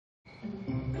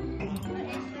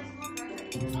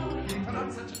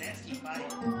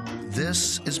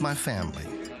This is my family,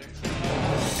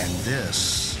 and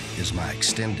this is my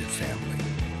extended family.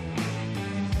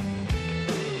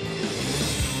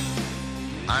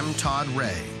 I'm Todd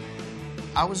Ray.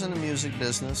 I was in the music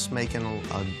business making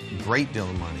a great deal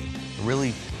of money,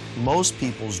 really most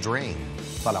people's dream,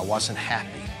 but I wasn't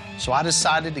happy. So I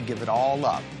decided to give it all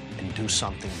up and do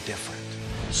something different,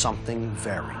 something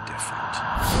very different.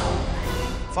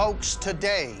 Folks,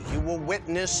 today you will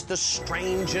witness the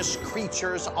strangest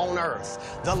creatures on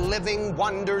earth, the living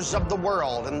wonders of the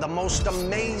world, and the most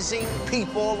amazing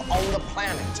people on the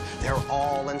planet. They're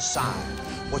all inside.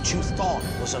 What you thought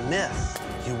was a myth,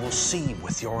 you will see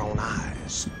with your own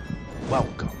eyes.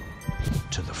 Welcome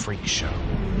to the Freak Show.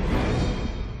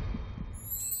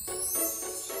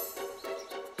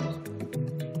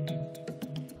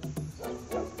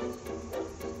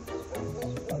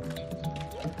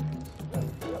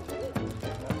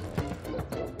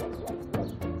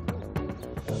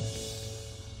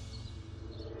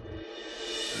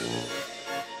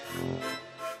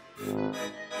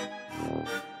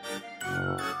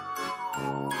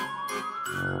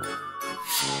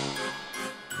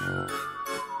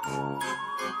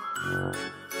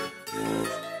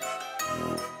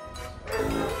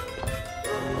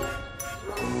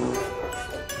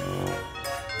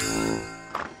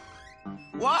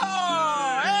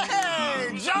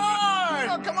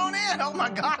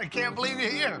 I can't believe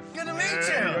you're here. Good to meet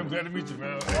you. I'm glad to meet you,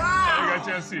 man. Wow. I got a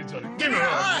chance to see each other. Give me a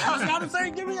hug. I was about to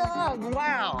say, give me a hug.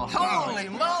 Wow. Holy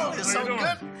moly, it's so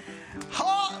good.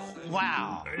 Oh,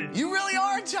 wow. Hey. You really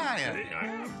are a giant. Hey, I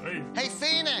am. Hey,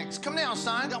 Phoenix, come down,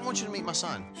 son. I want you to meet my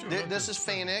son. Sure, this is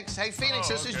Phoenix. Hey, Phoenix,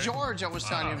 this is George I was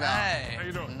telling you about. Hey. How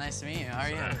you doing? Nice to meet you. How are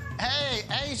you? Hey,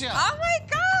 Asia. Oh, my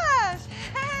gosh.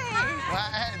 Hey. Well,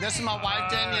 hey, this is my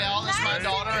wife, Danielle. This is my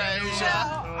daughter,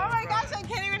 Asia. Oh, my gosh, I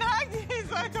can't even hug you.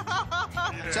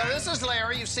 So this is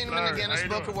Larry. You've seen him in the Guinness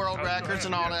Book of World Records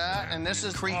and all that. And this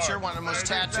is Creature, one of the most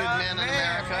tattooed men in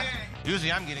America.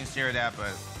 Usually I'm getting stared at,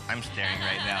 but I'm staring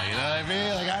right now. You know what I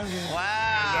mean? Like I'm getting...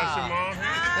 Wow. That's your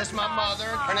mom? This is my mother.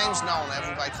 Her name's Nona.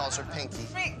 Everybody calls her Pinky.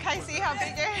 Wait, can I see how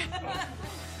big you are?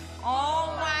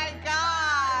 Oh, my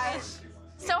gosh.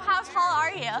 So how tall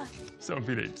are you? 7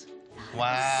 feet 8.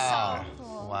 Wow.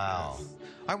 Wow.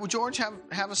 All right, well, George,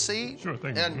 have a seat. Sure,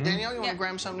 thank you. And Danielle, you want to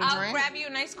grab something to I'll drink? grab you a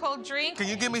nice cold drink. Can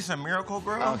you give me some Miracle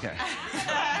Grow? Okay.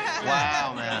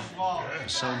 Wow, man.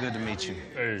 So good to meet you.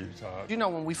 Hey, Todd. You know,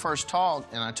 when we first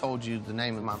talked, and I told you the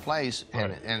name of my place,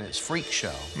 and it's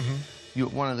Freakshow,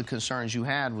 one of the concerns you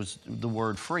had was the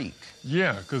word freak.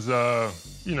 Yeah, because,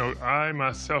 you know, I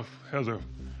myself has a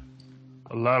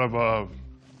lot of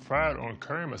pride on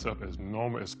carrying myself as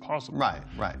normal as possible. Right,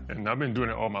 right. And I've been doing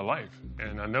it all my life.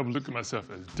 And I never look at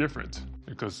myself as different.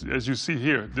 Because as you see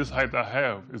here, this height I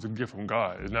have is a gift from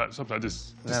God. It's not something I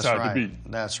just decided to be.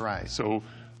 That's right. So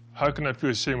how can I feel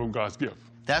ashamed of God's gift?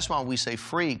 That's why we say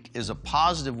freak is a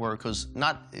positive word, because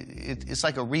it's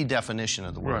like a redefinition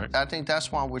of the word. Right. I think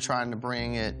that's why we're trying to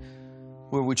bring it,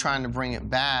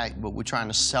 back, but we're trying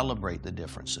to celebrate the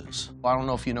differences. I don't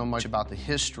know if you know much about the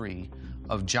history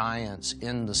of giants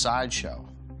in the sideshow.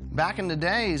 Back in the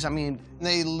days, I mean,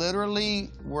 they literally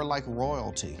were like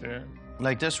royalty. Yeah.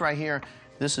 Like this right here,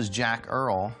 this is Jack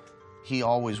Earl. He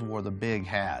always wore the big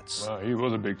hats. Wow, he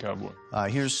was a big cowboy.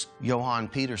 Here's Johan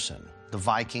Peterson, the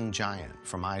Viking giant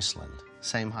from Iceland.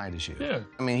 Same height as you. Yeah.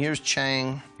 I mean, here's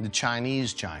Chang, the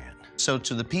Chinese giant. So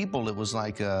to the people, it was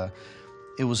like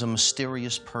it was a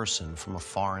mysterious person from a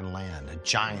foreign land, a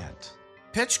giant.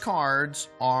 Pitch cards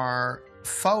are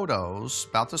photos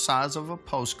about the size of a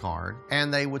postcard,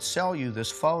 and they would sell you this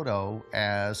photo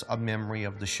as a memory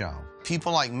of the show.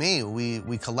 People like me,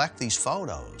 we collect these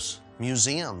photos.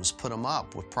 Museums put them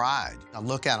up with pride. I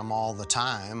look at them all the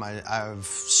time. I've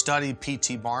studied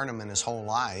P.T. Barnum in his whole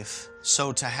life.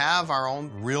 So to have our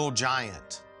own real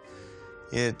giant,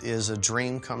 it is a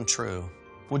dream come true.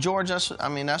 Well, George, that's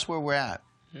where we're at.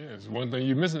 Yeah, it's one thing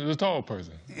you're missing is a tall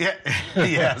person. Yeah,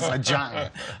 yes, a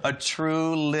giant, a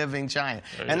true living giant.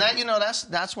 And that, you know,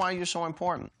 that's why you're so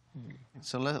important.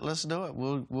 So let's do it.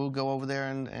 We'll go over there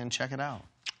and check it out.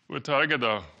 Well, Todd, I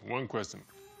got one question.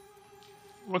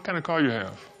 What kind of car you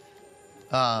have?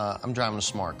 I'm driving a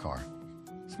smart car.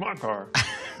 Smart car?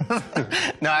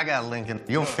 No, I got a Lincoln.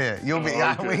 You'll fit. You'll be.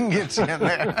 Okay. We can get you in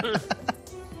there.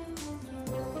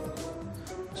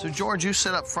 So George, you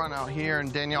sit up front out here,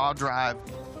 and Danielle, I'll drive.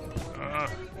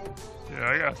 Yeah,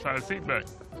 I got to slide the seat back.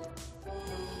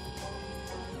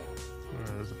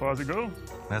 As far as it goes?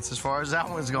 That's as far as that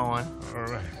one's going. All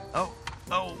right. Oh,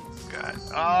 God.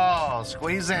 Oh,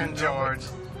 squeeze in, George.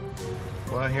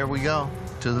 Well, here we go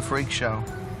to the Freak Show.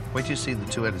 Wait till you see the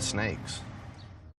two-headed snakes.